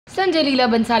Sanjay Leela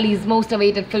Bhansali's most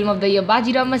awaited film of the year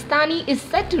Bajirao Mastani is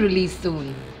set to release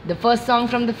soon. The first song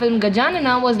from the film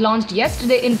Gajanana was launched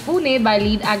yesterday in Pune by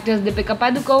lead actors Deepika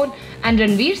Padukone and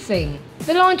Ranveer Singh.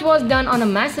 The launch was done on a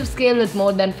massive scale with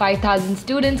more than 5,000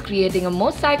 students creating a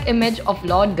mosaic image of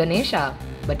Lord Ganesha.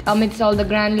 But amidst all the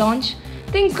grand launch,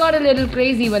 things got a little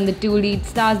crazy when the two lead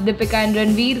stars Deepika and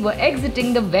Ranveer were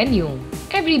exiting the venue.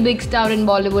 Every big star in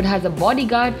Bollywood has a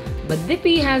bodyguard, but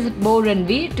Dippy has beau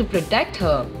Ranveer to protect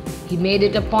her. He made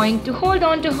it a point to hold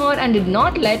on to her and did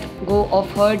not let go of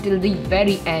her till the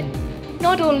very end.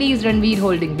 Not only is Ranveer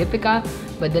holding Deepika,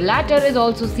 but the latter is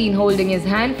also seen holding his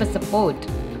hand for support.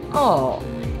 Oh,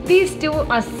 these two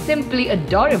are simply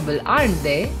adorable, aren't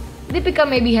they? Deepika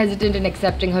may be hesitant in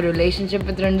accepting her relationship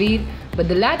with Ranveer, but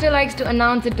the latter likes to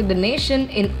announce it to the nation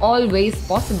in all ways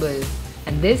possible.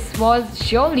 And this was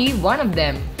surely one of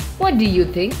them. What do you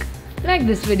think? Like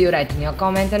this video, write in your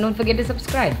comments and don't forget to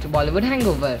subscribe to Bollywood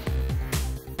Hangover.